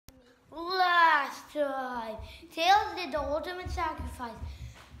right. Tails did the ultimate sacrifice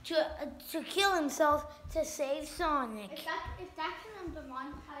to kill himself to save Sonic. If that can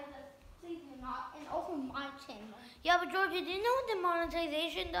demonetize us, please do not, and also my channel. Yeah, but Georgia, do you know what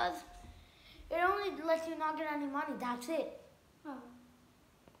demonetization does? It only lets you not get any money. That's it. Oh.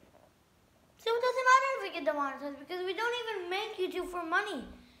 So it doesn't matter if we get demonetized because we don't even make YouTube for money.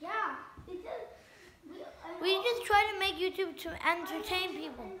 Yeah, We just try to make YouTube to entertain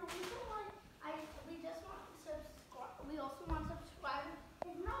people. And the reason why we just want subscribe, we also want subscribers.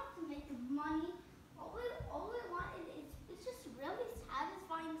 It's not to make money. All we want is it's just really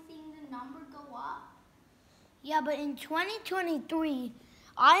satisfying seeing the number go up. Yeah, but in 2023,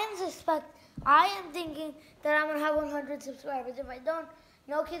 I am thinking that I'm gonna have 100 subscribers. If I don't,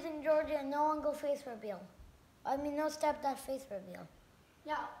 no kids in Georgia and no uncle face reveal. I mean, no stepdad face reveal.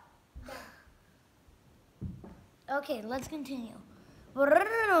 Yeah. Okay, let's continue.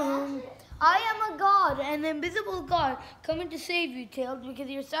 I am a god, an invisible god, coming to save you, Tails, because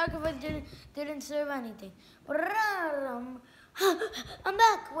your sacrifice didn't serve anything. I'm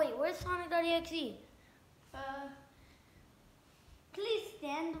back. Wait, where's Sonic.exe? Please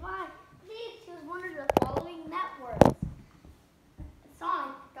stand by. Please choose one of the following networks: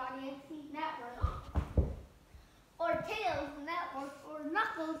 Sonic.exe network, or Tails network, or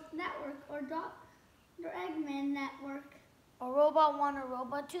Knuckles network, or Dr. Eggman network, or Robot 1 or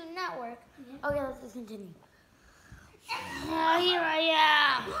Robot 2 network. Yeah. Okay, let's just continue. Here I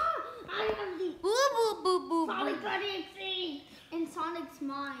am. I am the Boo, boo, boo, boo, Sonic.exe in Sonic's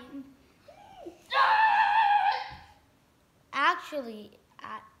mind. Actually,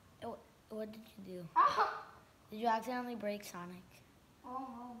 what did you do? Did you accidentally break Sonic?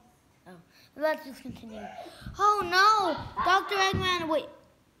 Almost. Oh, let's just continue. Oh no, Dr. Eggman, wait.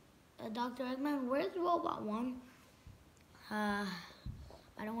 Dr. Eggman, where's Robot 1? I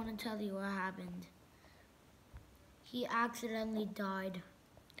don't want to tell you what happened. He accidentally died.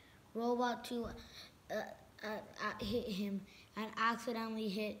 Robot 2 hit him and accidentally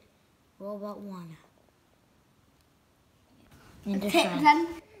hit Robot 1. Then Tails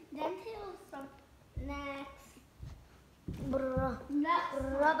next.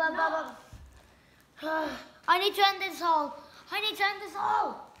 I need to end this all. I need to end this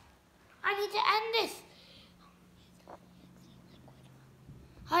all. I need to end this.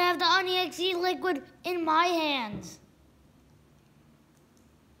 I have the .exe liquid in my hands.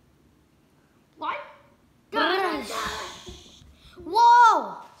 What?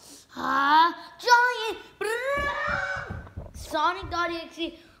 Whoa! Giant!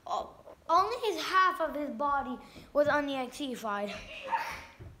 Sonic.exe, only his half of his body was .exe-fied.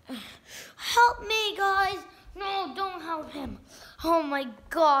 Help me, guys! No, don't help him. Oh my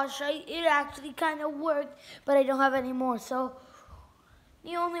gosh, it actually kind of worked, but I don't have any more, so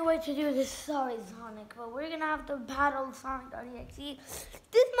the only way to do this, sorry Sonic, but we're gonna have to battle Sonic.exe.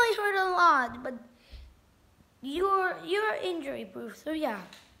 This might hurt a lot, but you're injury proof, so yeah.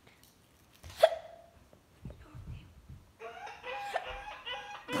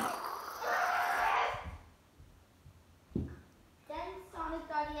 Then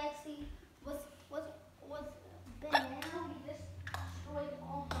Sonic.exe was banana. We destroyed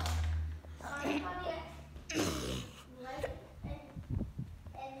all the Sonic.exe leg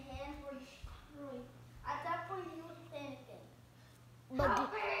and hands were destroyed. At that point, he was panicking. But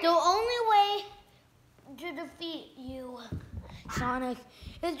the only way to defeat you, Sonic,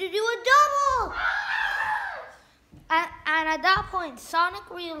 is to do a double! And at that point, Sonic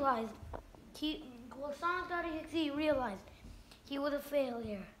realized, Sonic.exe realized he was a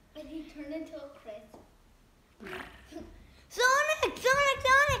failure. And he turned into a crisp. Sonic! Sonic!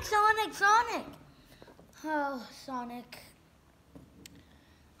 Sonic! Sonic! Sonic! Oh, Sonic.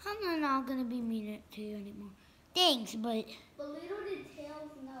 I'm not gonna be mean to you anymore. Thanks, but... But little did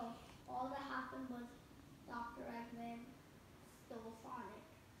Tails know, all that happened was Dr. Eggman stole Sonic.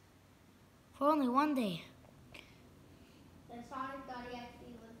 For only one day. The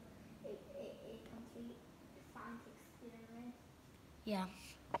Sonic.exe was a complete science experiment. Yeah.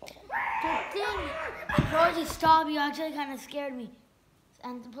 The thing, Georgie, stop, you actually kind of scared me.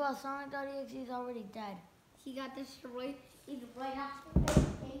 And plus, Sonic.exe is already dead. He got destroyed. He's right after a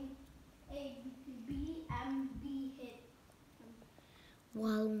BMB hit.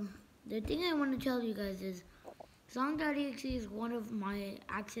 Well, the thing I want to tell you guys is Sonic.exe is one of my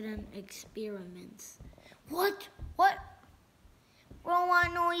accident experiments. What? What?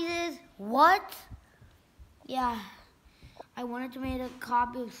 Robot noises? What? Yeah. I wanted to make a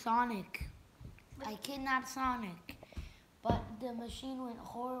copy of Sonic. I kidnapped Sonic. But the machine went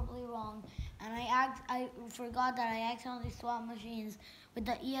horribly wrong. And I forgot that I accidentally swapped machines with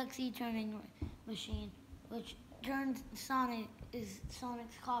the EXE turning machine, which turns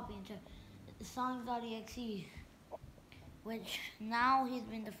Sonic's copy into Sonic.exe, which now he's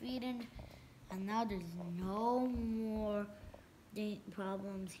been defeated, and now there's no more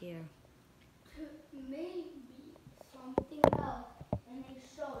problems here. Maybe something else, and they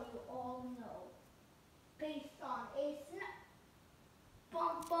show you all know. Based on a snap.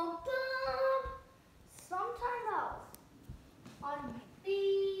 Bum bum bum. Sometime else. On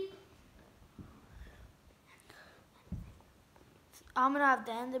beep. I'm gonna have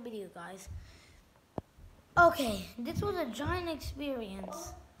to end the video, guys. Okay, this was a giant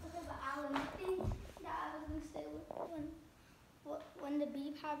experience. Okay, but Alan, the thing that I was gonna say when the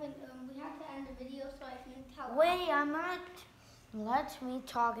beep happened, we had to end the video so I can tell. Wait, I'm not. Let me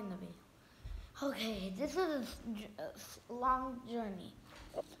talk in the video. Okay, this was a long journey.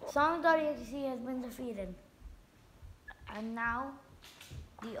 Sonic.exe has been defeated. And now,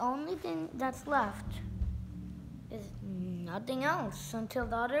 the only thing that's left is nothing else until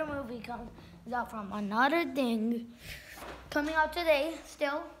the other movie comes out from another thing coming out today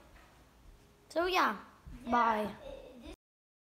still. So yeah, bye.